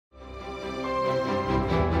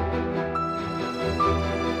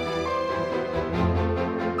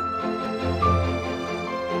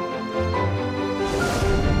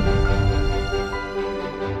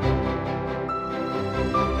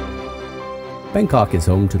Bangkok is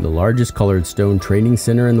home to the largest colored stone training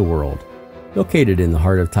center in the world. Located in the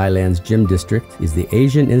heart of Thailand's Gym District is the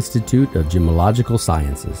Asian Institute of Gemological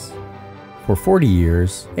Sciences. For 40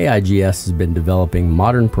 years, AIGS has been developing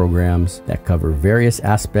modern programs that cover various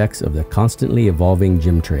aspects of the constantly evolving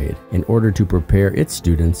gym trade in order to prepare its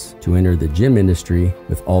students to enter the gym industry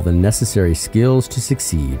with all the necessary skills to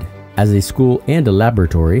succeed. As a school and a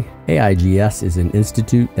laboratory, AIGS is an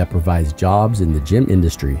institute that provides jobs in the gym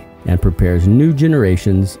industry and prepares new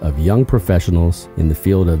generations of young professionals in the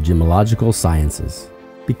field of gemological sciences.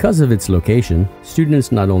 Because of its location,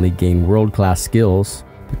 students not only gain world-class skills,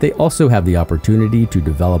 but they also have the opportunity to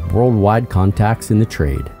develop worldwide contacts in the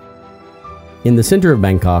trade. In the center of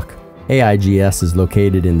Bangkok, AIGS is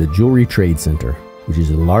located in the Jewelry Trade Center, which is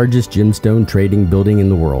the largest gemstone trading building in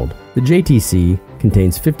the world. The JTC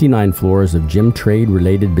contains 59 floors of gem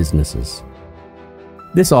trade-related businesses.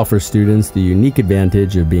 This offers students the unique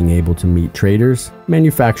advantage of being able to meet traders,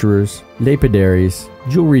 manufacturers, lapidaries,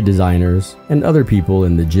 jewelry designers, and other people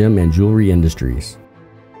in the gem and jewelry industries.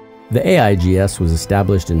 The AIGS was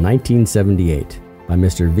established in 1978 by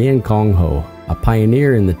Mr. Vien Kong Ho, a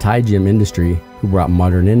pioneer in the Thai gem industry who brought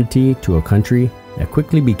modernity to a country that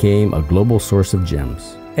quickly became a global source of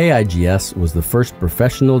gems. AIGS was the first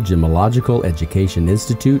professional gemological education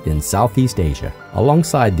institute in Southeast Asia.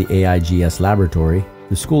 Alongside the AIGS laboratory,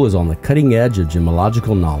 the school is on the cutting edge of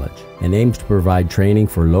gemological knowledge and aims to provide training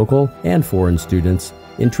for local and foreign students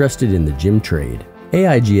interested in the gem trade.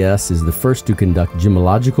 AIGS is the first to conduct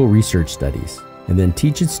gemological research studies and then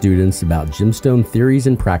teach its students about gemstone theories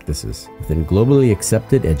and practices within globally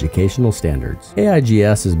accepted educational standards.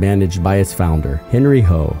 AIGS is managed by its founder, Henry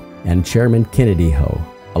Ho, and Chairman Kennedy Ho,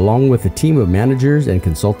 along with a team of managers and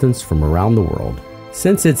consultants from around the world.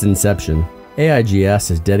 Since its inception, AIGS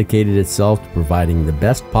has dedicated itself to providing the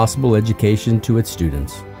best possible education to its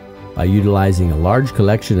students by utilizing a large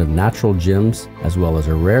collection of natural gems as well as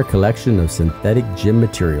a rare collection of synthetic gem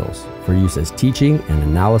materials for use as teaching and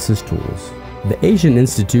analysis tools. The Asian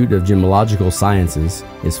Institute of Gemological Sciences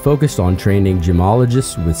is focused on training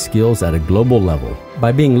gemologists with skills at a global level.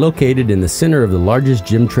 By being located in the center of the largest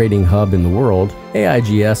gem trading hub in the world,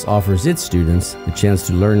 AIGS offers its students the chance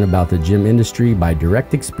to learn about the gem industry by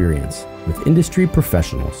direct experience with industry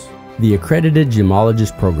professionals. The Accredited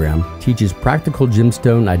Gemologist program teaches practical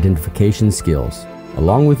gemstone identification skills,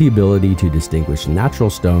 along with the ability to distinguish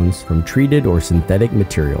natural stones from treated or synthetic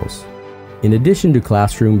materials. In addition to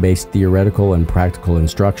classroom-based theoretical and practical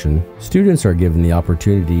instruction, students are given the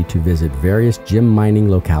opportunity to visit various gem mining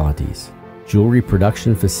localities, jewelry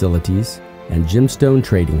production facilities, and gemstone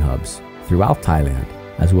trading hubs throughout Thailand,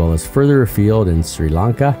 as well as further afield in Sri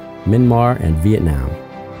Lanka, Myanmar, and Vietnam.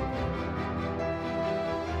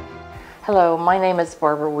 Hello, my name is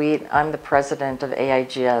Barbara Wheat. I'm the president of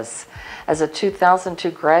AIGS. As a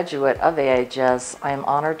 2002 graduate of AIGS, I am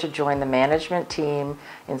honored to join the management team,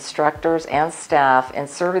 instructors, and staff in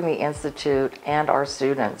serving the Institute and our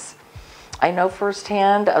students. I know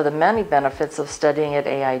firsthand of the many benefits of studying at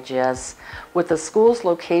AIGS. With the school's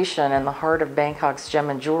location in the heart of Bangkok's Gem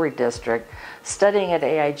and Jewelry District, studying at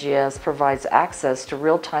AIGS provides access to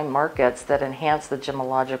real-time markets that enhance the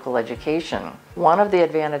gemological education. One of the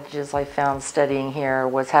advantages I found studying here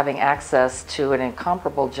was having access to an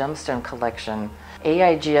incomparable gemstone collection.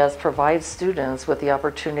 AIGS provides students with the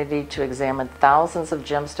opportunity to examine thousands of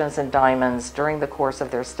gemstones and diamonds during the course of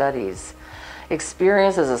their studies.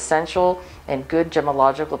 Experience is essential in good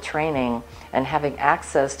gemological training, and having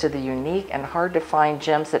access to the unique and hard-to-find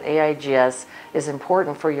gems at AIGS is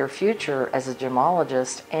important for your future as a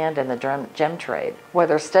gemologist and in the gem trade.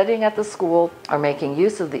 Whether studying at the school or making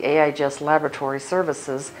use of the AIGS laboratory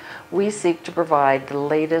services, we seek to provide the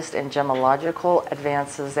latest in gemological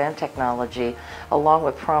advances and technology, along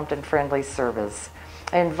with prompt and friendly service.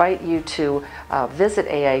 I invite you to visit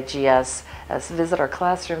AIGS, visit our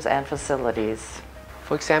classrooms and facilities.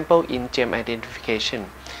 For example, in gem identification,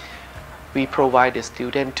 we provide the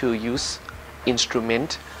student to use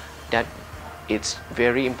instrument that it's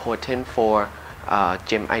very important for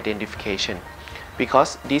gem identification,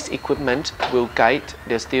 because this equipment will guide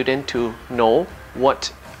the student to know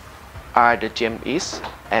what are the gem is,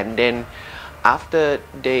 and then after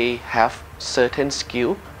they have certain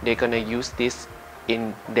skill, they're gonna use this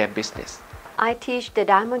in their business. I teach the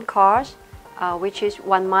diamond course, which is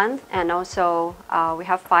 1 month, and also we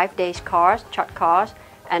have 5 days course, short course,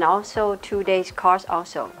 and also 2 days course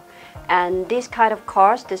also. And this kind of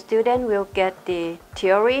course, the student will get the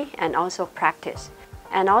theory and also practice.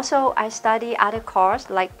 And also I study other course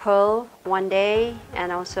like Pearl 1 day,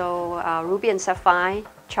 and also Ruby and Sapphire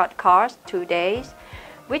short course 2 days,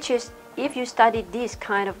 which is, if you study this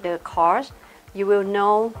kind of the course, you will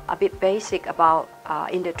know a bit basic about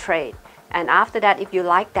in the trade. And after that, if you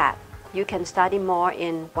like that, you can study more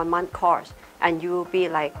in 1 month course, and you will be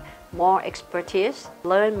like more expertise,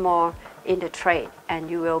 learn more in the trade, and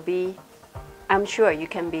you will be, I'm sure you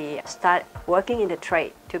can start working in the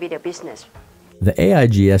trade to be the business. The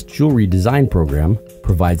AIGS Jewelry Design Program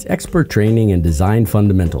provides expert training in design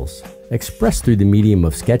fundamentals, expressed through the medium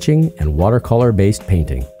of sketching and watercolor-based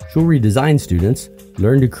painting. Jewelry design students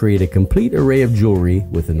learn to create a complete array of jewelry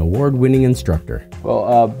with an award-winning instructor.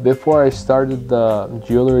 Well, before I started the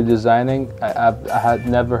jewelry designing, I had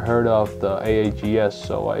never heard of the AIGS,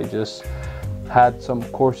 so I just had some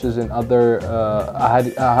courses in I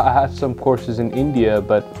had some courses in India,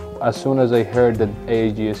 but as soon as I heard that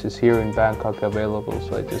AIGS is here in Bangkok available,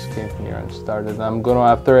 so I just came here and started.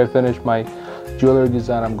 After I finish my jewelry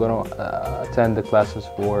design, I'm gonna attend the classes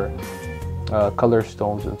for color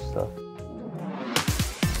stones and stuff.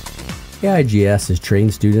 AIGS has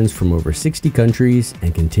trained students from over 60 countries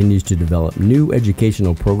and continues to develop new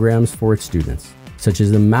educational programs for its students, such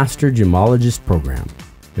as the Master Gemologist program,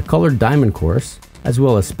 the Colored Diamond course, as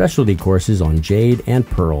well as specialty courses on jade and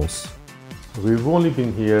pearls. We've only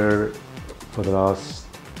been here for the last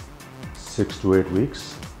 6 to 8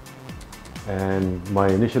 weeks, and my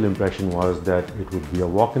initial impression was that it would be a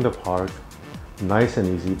walk in the park, nice and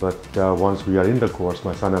easy, but once we are in the course,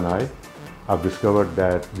 my son and I've discovered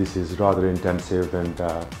that this is rather intensive and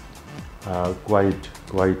quite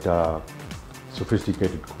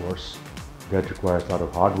sophisticated course that requires a lot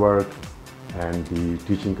of hard work, and the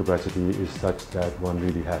teaching capacity is such that one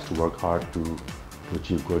really has to work hard to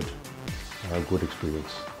achieve good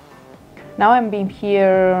experience. Now I'm been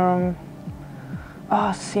here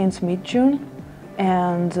since mid-June,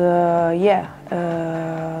 and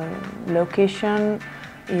location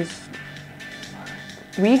is,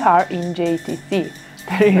 we are in JTC.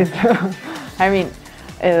 There is, I mean,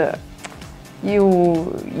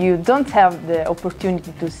 you don't have the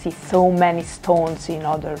opportunity to see so many stones in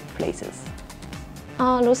other places.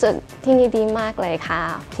 รู้สึกที่นี่ดีมากเลยค่ะ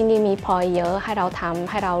ที่นี่มีพลอยเยอะให้เราทำ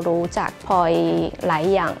ให้เรารู้จักพลอยหลาย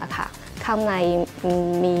อย่างอะค่ะข้างใน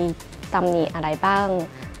มีตำหนิอะไรบ้าง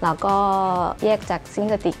แล้วก็แยกจากซิน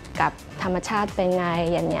เทติกกับธรรมชาติเป็นไง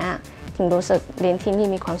อย่างเงี้ยถึงรู้สึกเรียนที่นี่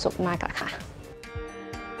มีความสุขมากอะค่ะ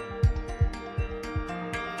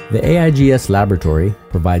The AIGS laboratory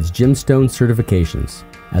provides gemstone certifications,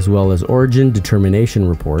 as well as origin determination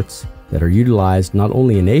reports that are utilized not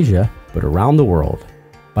only in Asia, but around the world.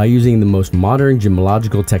 By using the most modern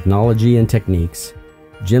gemological technology and techniques,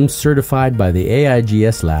 gems certified by the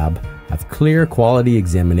AIGS lab have clear quality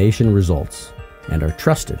examination results and are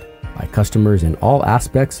trusted by customers in all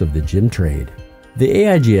aspects of the gem trade. The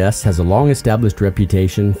AIGS has a long-established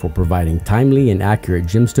reputation for providing timely and accurate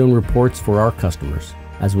gemstone reports for our customers,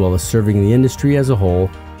 as well as serving the industry as a whole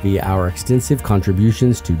via our extensive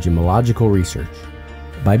contributions to gemological research.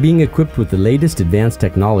 By being equipped with the latest advanced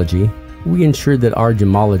technology, we ensure that our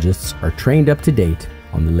gemologists are trained up to date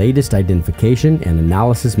on the latest identification and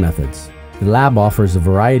analysis methods. The lab offers a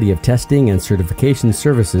variety of testing and certification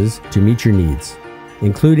services to meet your needs,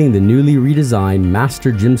 including the newly redesigned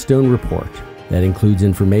Master Gemstone Report that includes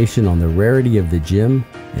information on the rarity of the gem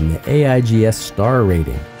and the AIGS star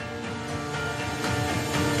rating.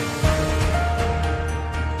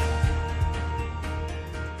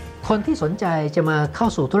 คนที่สนใจจะมาเข้า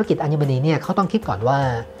สู่ธุรกิจอัญมณีเนี่ยเขาต้องคิดก่อนว่า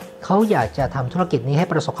เขาอยากจะทำธุรกิจนี้ให้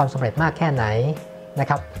ประสบความสำเร็จมากแค่ไหนนะ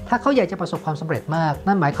ครับถ้าเขาอยากจะประสบความสำเร็จมาก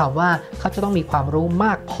นั่นหมายความว่าเขาจะต้องมีความรู้ม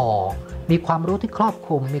ากพอมีความรู้ที่ครอบค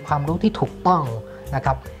ลุมมีความรู้ที่ถูกต้องนะค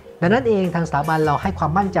รับดังนั้นเองทางสถาบันเราให้ควา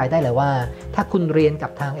มมั่นใจได้เลยว่าถ้าคุณเรียนกั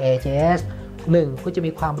บทาง AIGS 1. คุณจะ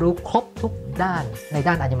มีความรู้ครบทุกด้านใน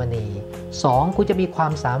ด้านอัญมณี 2. คุณจะมีควา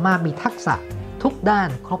มสามารถมีทักษะทุกด้าน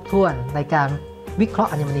ครบถ้วนในการวิเคราะ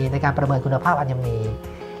ห์อัญมณีในการประเมินคุณภาพอัญมณี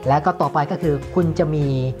และก็ต่อไปก็คือคุณจะมี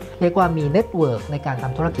เรียกว่ามีเน็ตเวิร์กในการท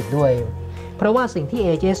ำธุรกิจด้วยเพราะว่าสิ่งที่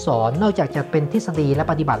AIGS สอนนอกจากจะเป็นทฤษฎีและ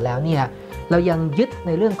ปฏิบัติแล้วเนี่ยเรายังยึดใ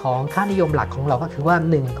นเรื่องของค่านิยมหลักของเราก็คือว่า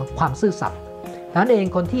1ของความซื่อสัตย์นั้นเอง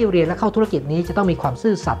คนที่เรียนและเข้าธุรกิจนี้จะต้องมีความ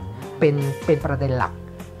ซื่อสัตย์เป็นประเด็นหลัก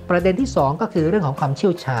ประเด็นที่2ก็คือเรื่องของความเชี่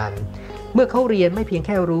ยวชาญเมื่อเขาเรียนไม่เพียงแ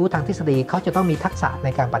ค่รู้ทางทฤษฎีเขาจะต้องมีทักษะใน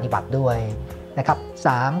การปฏิบัติด้วยนะครับ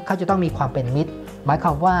 3. เขาจะต้องมีความเป็นมิตรหมายคว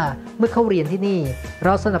ามว่าเมื่อเขาเรียนที่นี่เร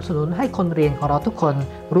าสนับสนุนให้คนเรียนของเราทุกคน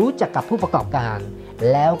รู้จักกับผู้ประกอบการ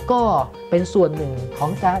แล้วก็เป็นส่วนหนึ่งของ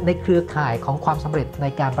ในเครือข่ายของความสำเร็จใน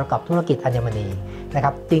การประกอบธุรกิจอัญมณีนะค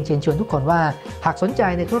รับจริงเชิญชวนทุกคนว่าหากสนใจ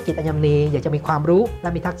ในธุรกิจอัญมณีอยากจะมีความรู้และ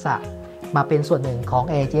มีทักษะมาเป็นส่วนหนึ่งของ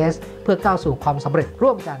AIGS เพื่อก้าวสู่ความสำเร็จร่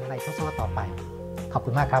วมกันในทศวรรษต่อไปขอบคุ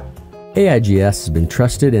ณมากครับ AIGS has been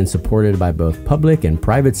trusted and supported by both public and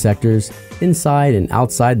private sectors inside and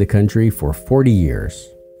outside the country for 40 years.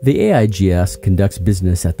 The AIGS conducts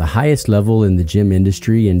business at the highest level in the gym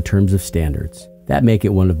industry in terms of standards that make it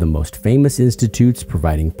one of the most famous institutes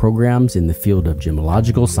providing programs in the field of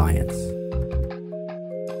gymological science.